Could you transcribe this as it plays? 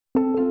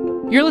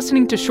You're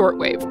listening to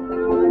Shortwave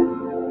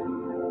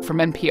from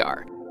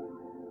NPR.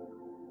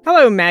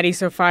 Hello, Maddie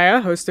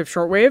Sofia, host of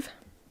Shortwave.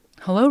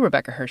 Hello,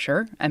 Rebecca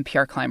Hersher,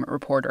 NPR climate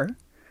reporter.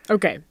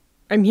 Okay,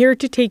 I'm here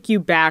to take you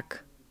back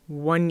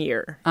 1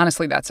 year.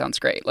 Honestly, that sounds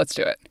great. Let's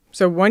do it.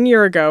 So 1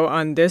 year ago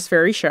on this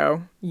very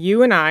show,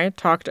 you and I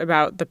talked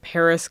about the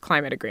Paris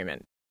Climate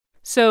Agreement.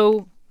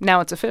 So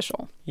now it's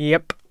official.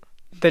 Yep.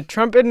 The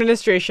Trump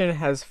administration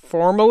has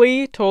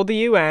formally told the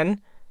UN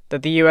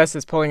that the U.S.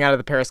 is pulling out of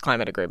the Paris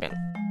Climate Agreement.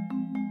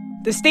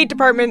 The State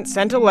Department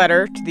sent a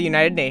letter to the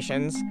United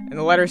Nations, and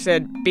the letter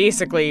said,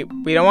 basically,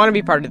 we don't want to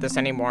be part of this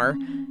anymore.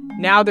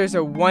 Now there's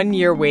a 1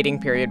 year waiting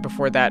period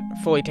before that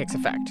fully takes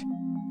effect.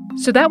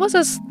 So that was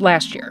us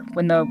last year,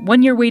 when the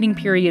 1 year waiting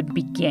period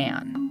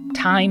began.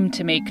 Time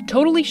to make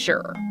totally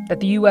sure that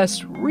the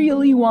U.S.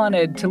 really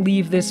wanted to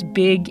leave this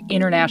big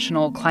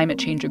international climate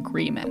change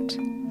agreement.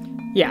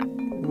 Yeah,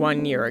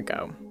 1 year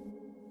ago.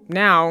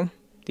 Now,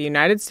 the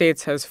United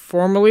States has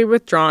formally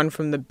withdrawn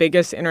from the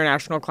biggest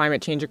international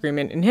climate change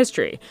agreement in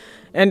history.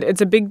 And it's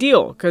a big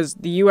deal because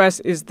the U.S.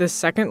 is the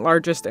second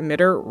largest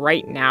emitter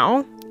right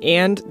now,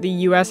 and the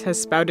U.S.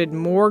 has spouted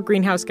more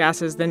greenhouse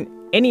gases than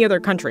any other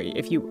country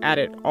if you add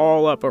it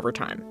all up over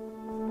time.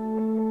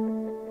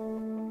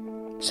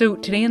 So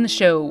today on the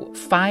show,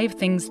 5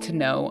 things to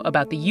know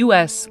about the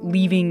U.S.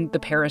 leaving the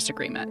Paris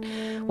Agreement,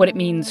 what it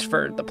means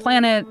for the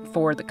planet,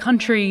 for the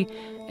country,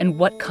 and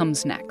what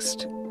comes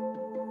next.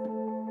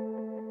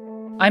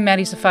 I'm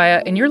Maddie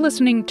Sofia, and you're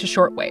listening to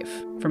Shortwave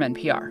from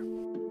NPR.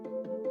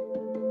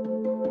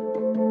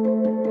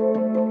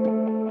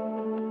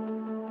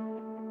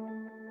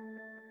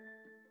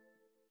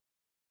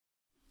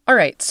 All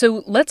right,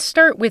 so let's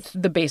start with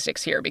the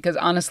basics here, because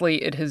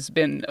honestly, it has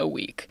been a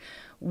week.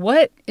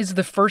 What is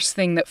the first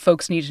thing that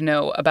folks need to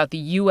know about the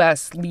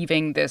U.S.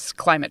 leaving this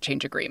climate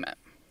change agreement?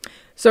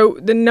 So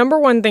the number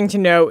one thing to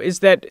know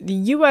is that the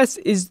U.S.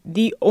 is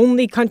the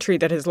only country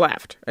that has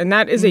left. And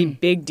that is a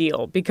big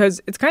deal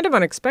because it's kind of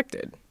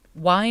unexpected.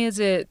 Why is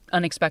it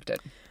unexpected?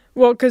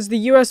 Well, because the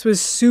U.S. was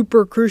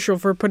super crucial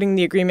for putting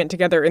the agreement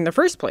together in the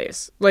first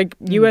place.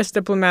 U.S.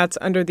 diplomats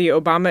under the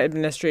Obama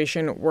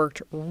administration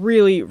worked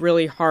really,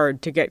 really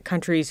hard to get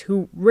countries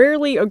who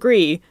rarely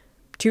agree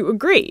to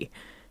agree.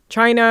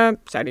 China,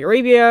 Saudi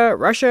Arabia,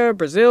 Russia,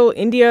 Brazil,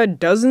 India,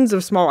 dozens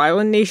of small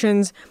island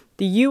nations.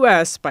 The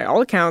U.S., by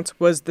all accounts,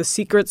 was the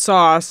secret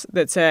sauce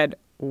that said,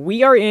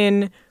 we are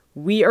in,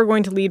 we are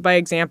going to lead by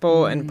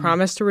example and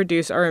promise to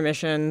reduce our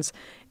emissions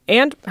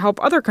and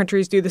help other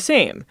countries do the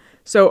same.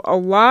 So a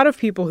lot of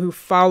people who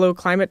follow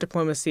climate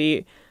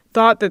diplomacy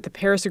thought that the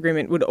Paris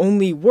Agreement would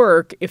only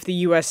work if the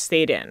U.S.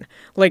 stayed in.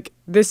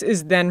 This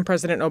is then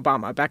President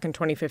Obama back in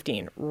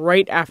 2015,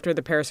 right after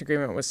the Paris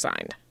Agreement was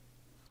signed.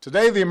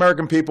 Today, the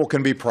American people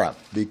can be proud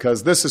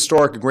because this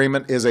historic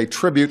agreement is a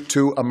tribute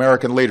to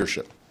American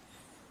leadership.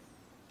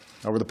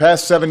 Over the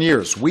past 7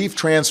 years, we've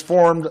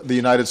transformed the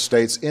United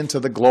States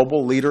into the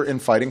global leader in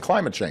fighting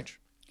climate change.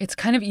 It's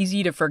kind of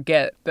easy to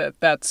forget that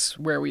that's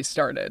where we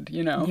started,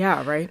 you know?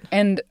 Yeah, right.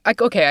 And,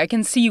 I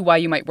can see why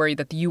you might worry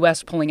that the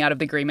U.S. pulling out of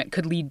the agreement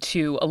could lead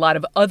to a lot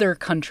of other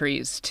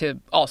countries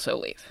to also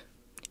leave.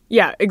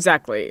 Yeah,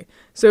 exactly.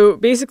 So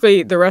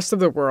basically, the rest of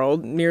the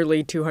world,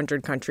 nearly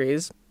 200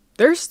 countries,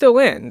 they're still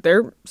in.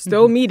 They're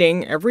still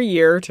meeting every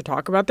year to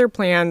talk about their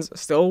plans,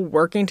 still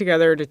working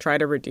together to try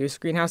to reduce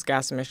greenhouse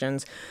gas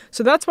emissions.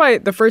 So that's why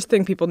the first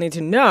thing people need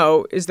to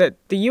know is that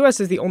the U.S.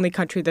 is the only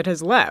country that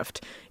has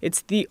left.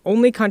 It's the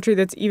only country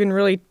that's even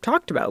really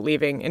talked about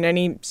leaving in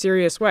any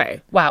serious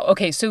way. Wow.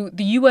 Okay, so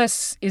the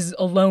U.S. is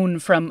alone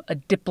from a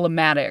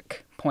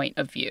diplomatic point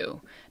of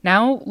view.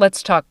 Now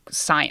let's talk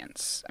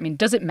science.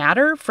 Does it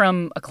matter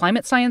from a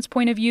climate science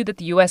point of view that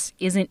the U.S.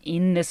 isn't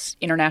in this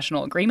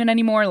international agreement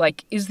anymore?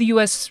 Is the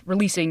U.S.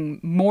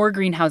 releasing more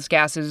greenhouse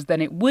gases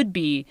than it would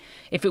be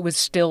if it was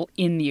still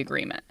in the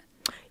agreement?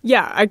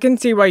 Yeah, I can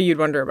see why you'd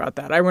wonder about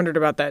that. I wondered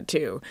about that,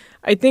 too.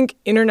 I think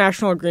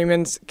international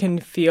agreements can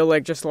feel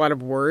like just a lot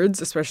of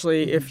words,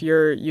 especially if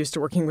you're used to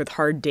working with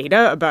hard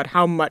data about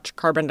how much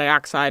carbon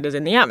dioxide is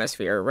in the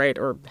atmosphere, right,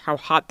 or how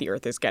hot the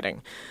Earth is getting.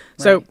 Right.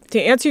 So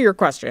to answer your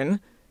question,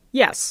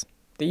 yes,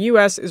 the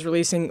U.S. is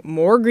releasing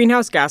more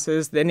greenhouse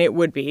gases than it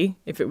would be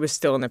if it was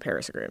still in the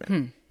Paris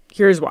Agreement.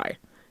 Here's why.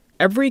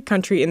 Every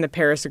country in the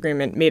Paris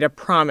Agreement made a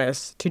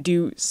promise to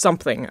do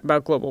something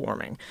about global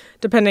warming,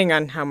 depending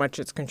on how much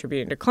it's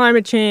contributing to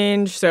climate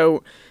change.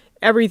 So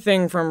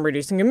everything from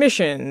reducing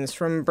emissions,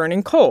 from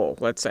burning coal,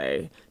 let's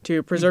say,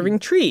 to preserving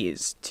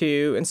trees,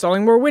 to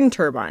installing more wind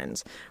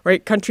turbines,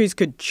 right? Countries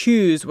could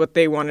choose what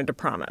they wanted to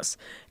promise.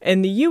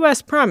 And the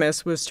U.S.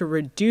 promise was to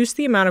reduce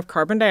the amount of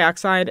carbon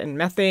dioxide and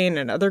methane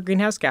and other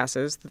greenhouse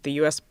gases that the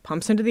U.S.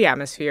 pumps into the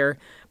atmosphere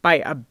by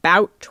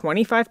about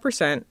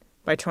 25%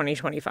 by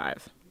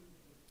 2025.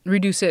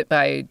 Reduce it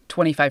by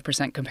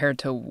 25% compared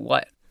to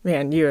what?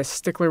 Man, you a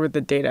stickler with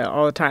the data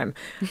all the time.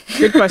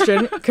 Good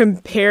question.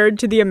 Compared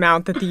to the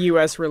amount that the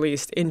U.S.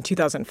 released in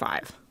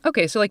 2005.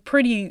 Okay, so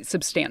pretty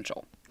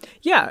substantial.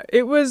 Yeah,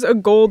 it was a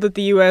goal that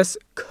the U.S.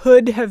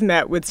 could have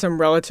met with some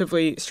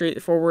relatively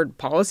straightforward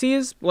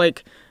policies,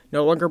 like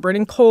no longer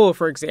burning coal,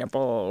 for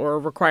example, or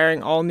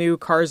requiring all new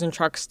cars and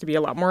trucks to be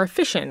a lot more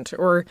efficient,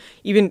 or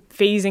even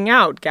phasing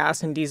out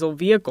gas and diesel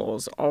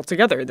vehicles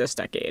altogether this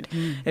decade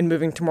and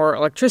moving to more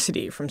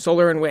electricity from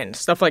solar and wind,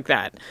 stuff like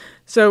that.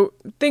 So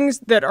things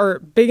that are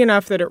big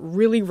enough that it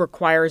really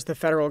requires the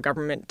federal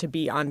government to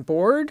be on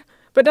board,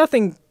 but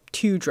nothing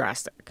too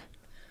drastic.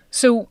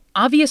 So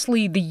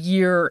obviously, the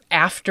year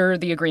after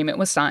the agreement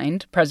was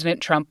signed, President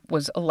Trump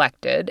was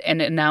elected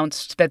and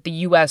announced that the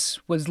U.S.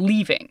 was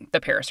leaving the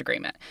Paris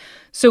Agreement.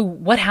 So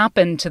what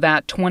happened to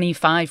that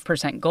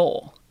 25%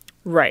 goal?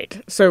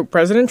 Right. So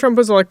President Trump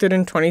was elected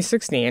in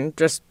 2016,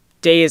 just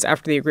days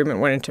after the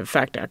agreement went into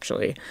effect,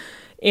 actually.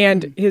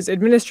 And his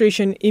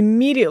administration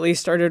immediately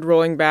started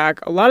rolling back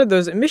a lot of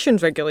those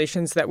emissions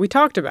regulations that we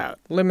talked about,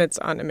 limits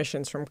on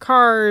emissions from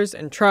cars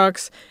and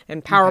trucks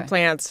and power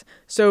plants.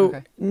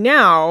 So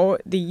now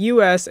the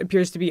U.S.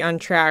 appears to be on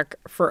track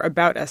for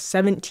about a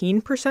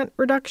 17%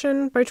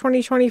 reduction by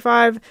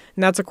 2025.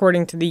 And that's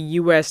according to the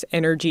U.S.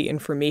 Energy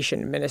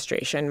Information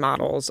Administration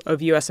models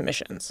of U.S.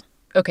 emissions.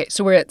 Okay,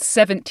 so we're at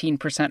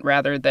 17%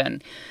 rather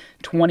than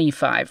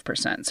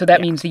 25%. So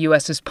that means the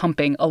U.S. is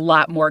pumping a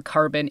lot more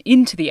carbon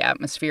into the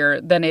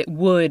atmosphere than it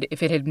would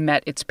if it had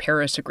met its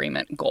Paris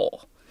Agreement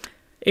goal.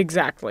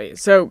 Exactly.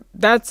 So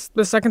that's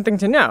the second thing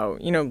to know.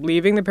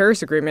 Leaving the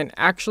Paris Agreement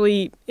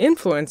actually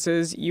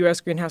influences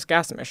U.S. greenhouse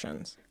gas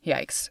emissions.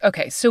 Yikes.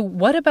 Okay, so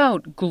what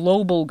about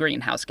global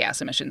greenhouse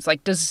gas emissions?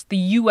 Like, does the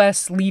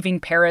U.S. leaving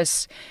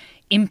Paris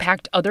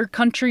impact other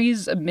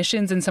countries'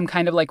 emissions in some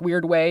kind of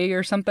weird way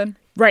or something?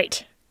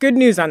 Right. Good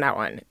news on that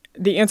one.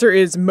 The answer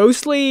is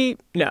mostly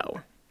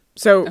no.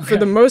 So for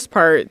the most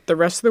part, the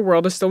rest of the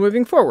world is still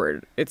moving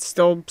forward. It's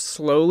still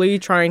slowly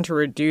trying to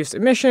reduce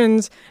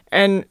emissions.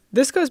 And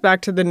this goes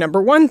back to the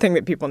number one thing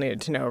that people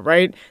needed to know,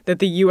 right? That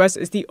the U.S.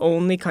 is the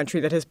only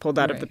country that has pulled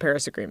out of the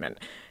Paris Agreement.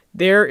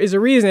 There is a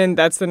reason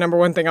that's the number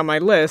one thing on my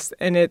list,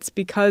 and it's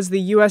because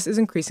the U.S. is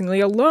increasingly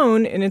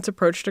alone in its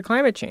approach to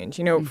climate change.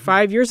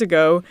 5 years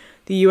ago,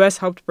 the U.S.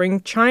 helped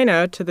bring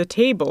China to the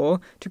table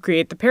to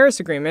create the Paris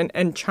Agreement,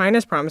 and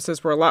China's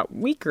promises were a lot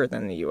weaker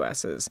than the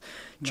U.S.'s.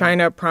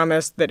 China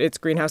promised that its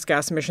greenhouse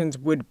gas emissions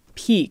would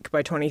peak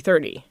by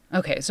 2030.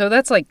 Okay, so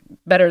that's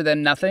better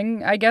than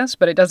nothing, I guess,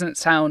 but it doesn't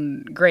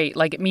sound great.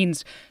 It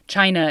means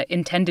China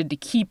intended to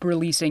keep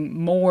releasing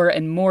more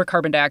and more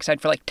carbon dioxide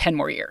for 10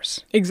 more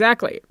years.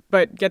 Exactly.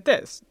 But get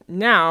this.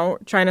 Now,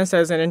 China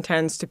says it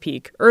intends to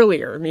peak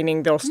earlier,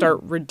 meaning they'll start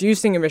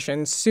reducing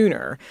emissions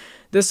sooner.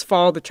 This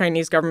fall, the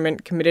Chinese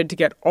government committed to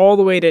get all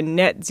the way to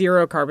net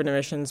zero carbon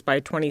emissions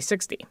by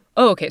 2060.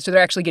 Oh, okay. So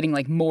they're actually getting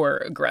more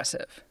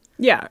aggressive.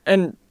 Yeah.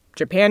 And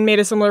Japan made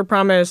a similar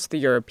promise. The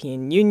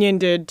European Union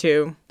did,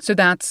 too. So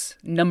that's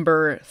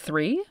number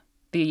 3.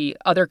 The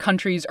other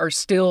countries are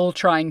still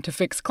trying to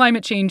fix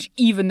climate change,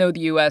 even though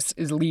the U.S.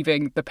 is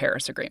leaving the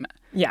Paris Agreement.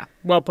 Yeah,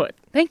 well put.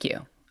 Thank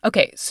you.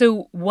 Okay,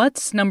 so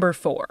what's number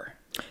 4?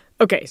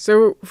 Okay,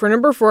 so for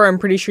number 4, I'm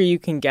pretty sure you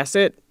can guess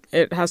it.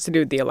 It has to do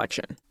with the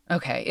election.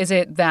 Okay, is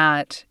it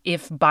that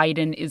if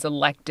Biden is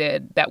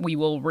elected, that we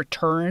will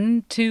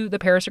return to the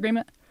Paris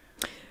Agreement?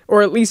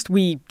 Or at least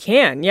we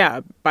can, yeah.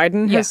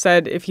 Biden has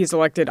said if he's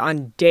elected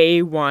on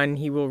day 1,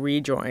 he will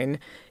rejoin.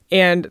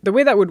 And the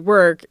way that would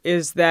work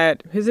is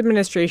that his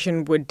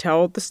administration would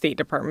tell the State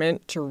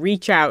Department to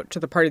reach out to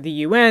the part of the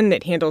UN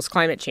that handles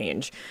climate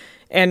change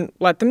and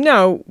let them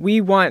know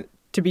we want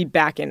to be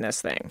back in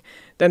this thing.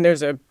 Then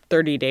there's a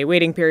 30-day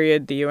waiting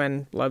period. The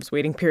UN loves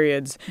waiting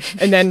periods.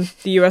 And then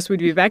the U.S. would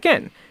be back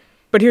in.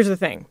 But here's the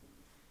thing.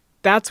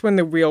 That's when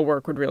the real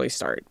work would really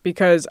start.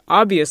 Because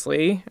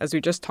obviously, as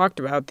we just talked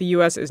about, the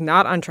U.S. is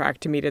not on track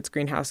to meet its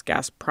greenhouse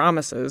gas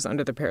promises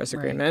under the Paris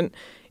Agreement.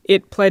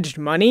 It pledged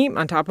money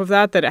on top of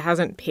that it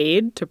hasn't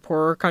paid to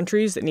poorer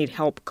countries that need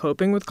help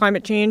coping with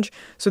climate change.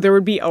 So there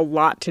would be a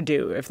lot to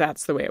do if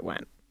that's the way it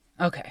went.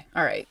 Okay.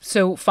 All right.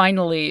 So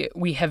finally,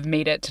 we have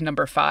made it to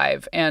number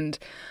 5. And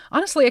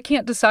honestly, I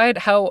can't decide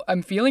how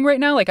I'm feeling right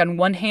now. On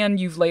one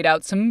hand, you've laid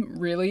out some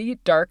really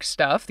dark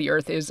stuff. The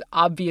Earth is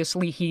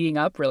obviously heating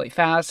up really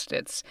fast.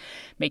 It's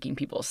making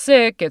people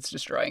sick. It's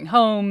destroying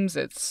homes.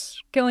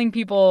 It's killing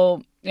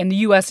people. And the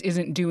U.S.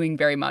 isn't doing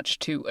very much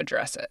to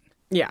address it.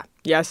 Yeah.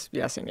 Yes,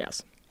 yes, and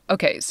yes.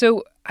 Okay.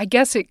 So I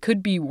guess it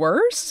could be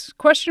worse, ?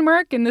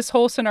 In this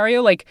whole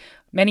scenario.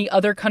 Many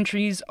other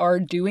countries are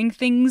doing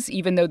things,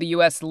 even though the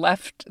U.S.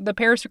 left the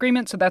Paris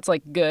Agreement. So that's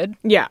good.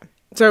 Yeah.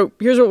 So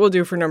here's what we'll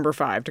do for number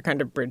 5 to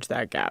kind of bridge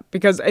that gap.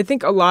 Because I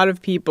think a lot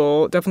of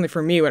people, definitely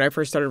for me when I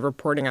first started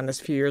reporting on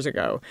this a few years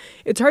ago,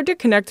 it's hard to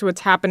connect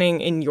what's happening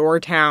in your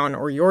town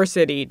or your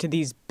city to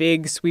these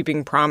big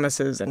sweeping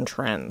promises and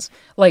trends.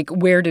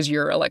 Where does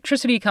your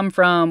electricity come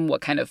from?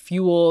 What kind of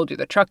fuel do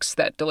the trucks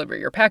that deliver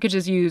your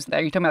packages use?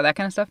 Are you talking about that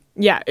kind of stuff?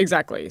 Yeah,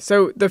 exactly.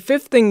 So the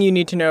 5th thing you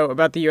need to know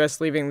about the U.S.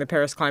 leaving the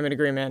Paris Climate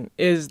Agreement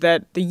is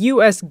that the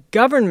U.S.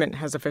 government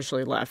has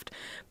officially left.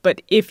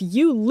 But if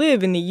you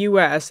live in the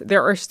U.S.,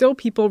 there are still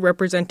people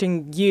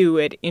representing you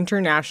at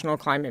international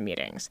climate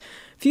meetings.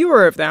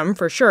 Fewer of them,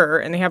 for sure,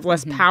 and they have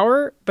less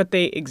power, but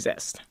they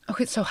exist.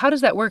 Okay, so how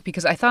does that work?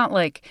 Because I thought,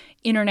 like,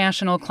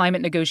 international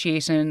climate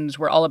negotiations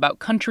were all about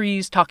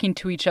countries talking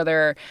to each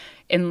other,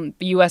 and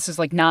the U.S. is,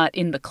 like, not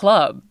in the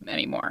club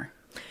anymore.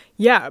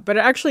 Yeah, but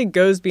it actually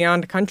goes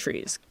beyond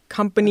countries.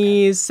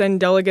 Companies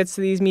send delegates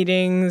to these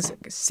meetings.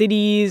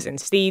 Cities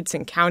and states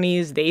and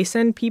counties, they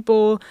send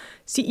people,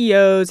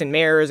 CEOs and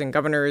mayors and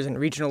governors and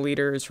regional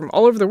leaders from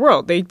all over the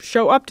world. They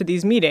show up to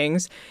these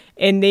meetings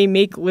and they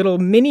make little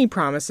mini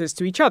promises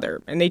to each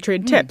other. And they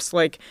trade tips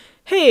like,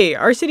 hey,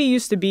 our city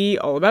used to be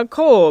all about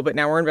coal, but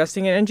now we're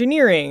investing in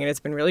engineering and it's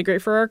been really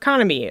great for our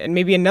economy. And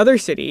maybe another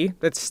city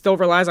that still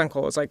relies on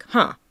coal is like,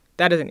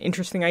 that is an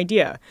interesting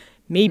idea.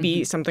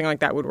 Maybe something like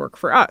that would work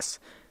for us.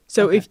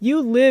 So if you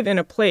live in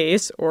a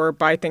place or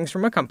buy things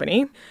from a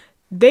company,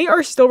 they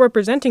are still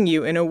representing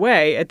you in a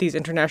way at these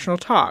international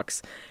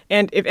talks.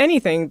 And if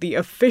anything, the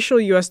official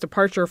U.S.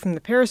 departure from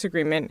the Paris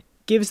Agreement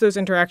gives those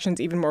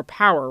interactions even more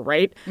power,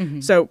 right?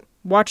 So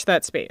watch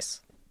that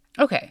space.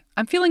 Okay.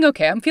 I'm feeling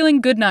okay. I'm feeling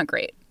good, not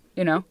great,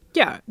 you know?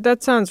 Yeah,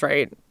 that sounds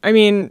right. I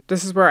mean,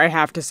 this is where I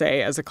have to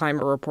say, as a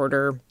climate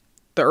reporter,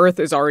 the Earth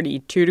is already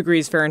 2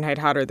 degrees Fahrenheit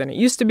hotter than it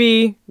used to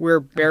be. We're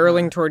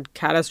barreling toward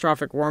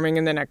catastrophic warming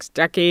in the next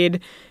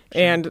decade.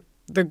 And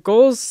the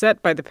goals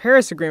set by the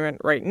Paris Agreement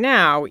right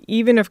now,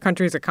 even if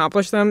countries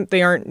accomplish them,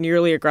 they aren't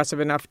nearly aggressive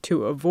enough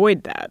to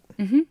avoid that.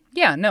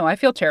 Yeah, no, I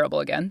feel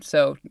terrible again.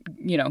 So,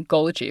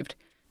 goal achieved.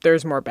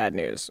 There's more bad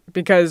news.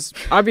 Because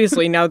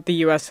obviously now that the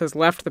U.S. has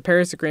left the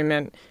Paris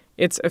Agreement,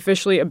 it's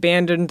officially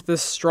abandoned the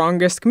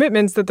strongest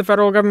commitments that the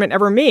federal government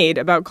ever made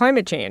about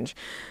climate change.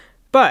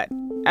 But,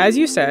 as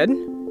you said,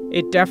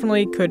 it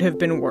definitely could have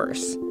been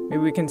worse.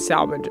 Maybe we can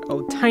salvage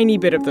a tiny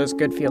bit of those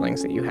good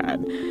feelings that you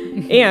had.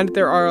 And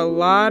there are a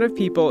lot of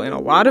people in a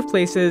lot of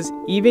places,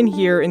 even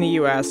here in the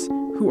U.S.,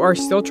 who are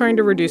still trying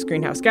to reduce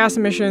greenhouse gas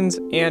emissions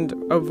and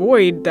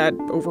avoid that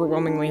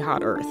overwhelmingly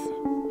hot Earth.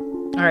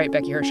 All right,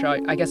 Becky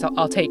Hersher, I guess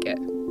I'll take it.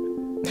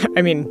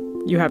 I mean,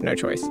 you have no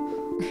choice.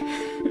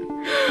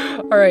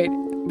 All right,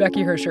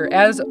 Becky Hersher,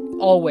 as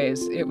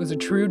always, it was a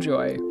true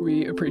joy.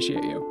 We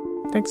appreciate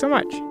you. Thanks so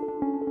much.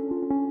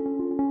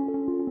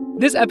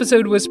 This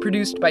episode was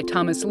produced by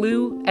Thomas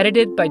Liu,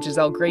 edited by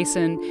Giselle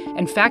Grayson,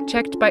 and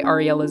fact-checked by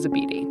Ariella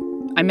Zabidi.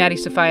 I'm Maddie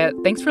Sofia.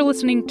 Thanks for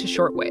listening to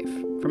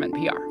Shortwave from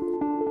NPR.